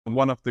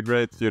One of the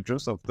great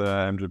features of the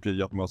MJP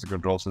Waterjet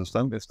control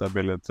system is the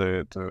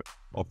ability to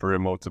offer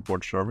remote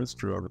support service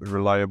through a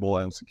reliable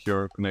and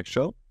secure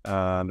connection.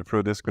 And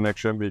through this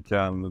connection, we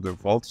can do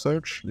fault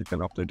search, we can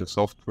update the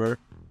software,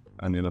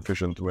 and in an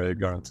efficient way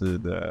guarantee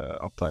the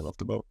uptime of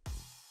the boat.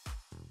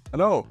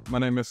 Hello, my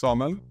name is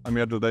Samuel. I'm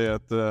here today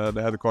at the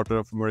headquarters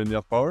of Marine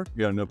Jet Power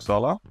here in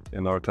Uppsala,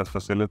 in our test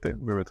facility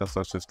where we test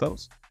our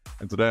systems.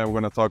 And today I'm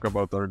going to talk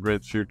about our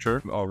great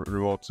future of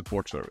remote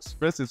support service.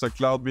 This is a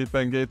cloud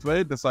VPN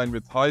gateway designed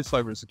with high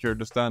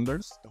cybersecurity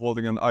standards,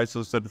 holding an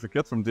ISO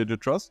certificate from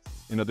DigiTrust.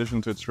 In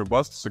addition to its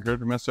robust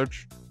security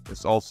message,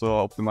 it's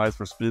also optimized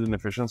for speed and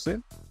efficiency.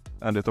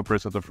 And it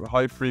operates at a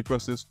high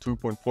frequencies,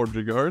 2.4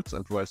 GHz,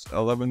 and provides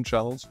 11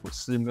 channels for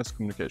seamless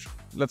communication.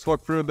 Let's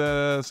walk through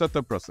the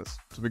setup process.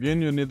 To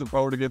begin, you need to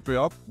power the gateway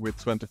up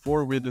with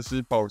 24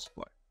 VDC power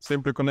supply.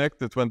 Simply connect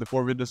the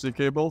 24 VDC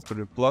cable to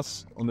the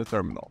plus on the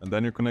terminal, and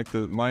then you connect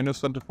the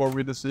minus 24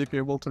 VDC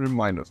cable to the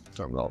minus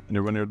terminal.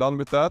 And when you're done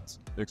with that,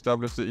 you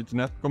establish the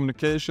Ethernet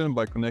communication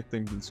by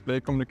connecting the display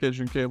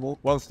communication cable.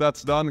 Once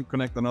that's done,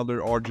 connect another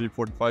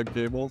RJ45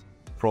 cable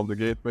from the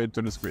gateway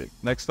to the screen.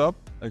 Next up,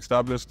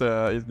 establish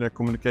the Ethernet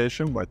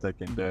communication by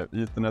taking the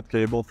Ethernet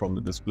cable from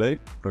the display,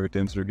 plug it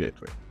into the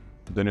gateway.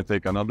 Then you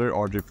take another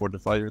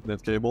RJ45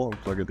 Ethernet cable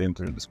and plug it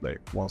into the display.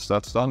 Once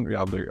that's done, we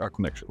have a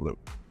connection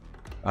loop.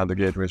 And the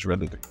gateway is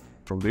ready to go.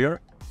 From there,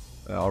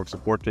 our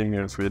support team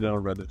here in Sweden are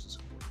ready to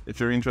support. If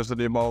you're interested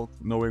about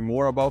knowing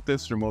more about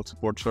this remote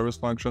support service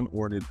function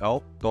or need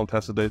help, don't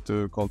hesitate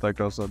to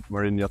contact us at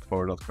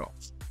marinejetpower.com.